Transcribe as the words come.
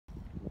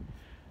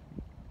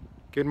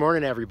Good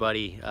morning,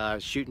 everybody.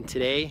 Shooting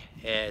today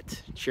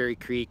at Cherry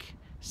Creek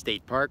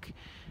State Park,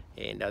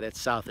 and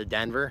that's south of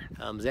Denver.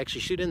 I was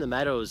actually shooting in the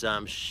meadows,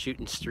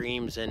 shooting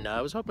streams, and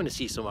I was hoping to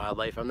see some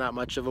wildlife. I'm not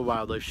much of a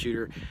wildlife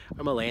shooter.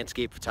 I'm a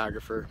landscape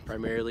photographer,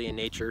 primarily in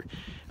nature,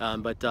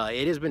 but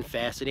it has been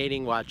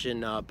fascinating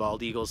watching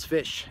bald eagles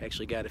fish.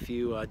 Actually got a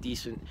few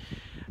decent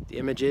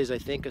images, I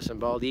think, of some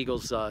bald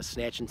eagles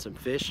snatching some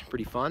fish.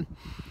 Pretty fun.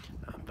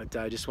 But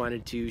I just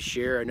wanted to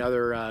share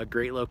another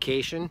great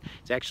location.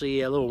 It's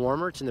actually a little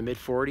warmer. It's in the mid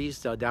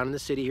 40s down in the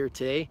city here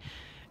today,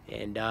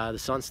 and the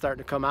sun's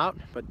starting to come out.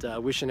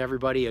 But wishing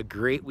everybody a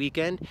great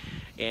weekend.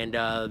 And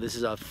this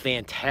is a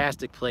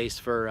fantastic place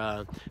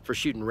for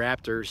shooting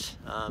raptors.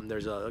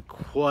 There's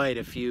quite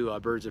a few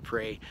birds of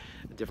prey,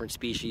 different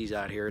species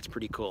out here. It's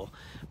pretty cool.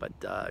 But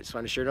I just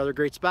want to share another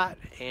great spot.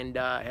 And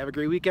have a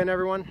great weekend,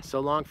 everyone.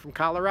 So long from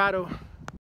Colorado.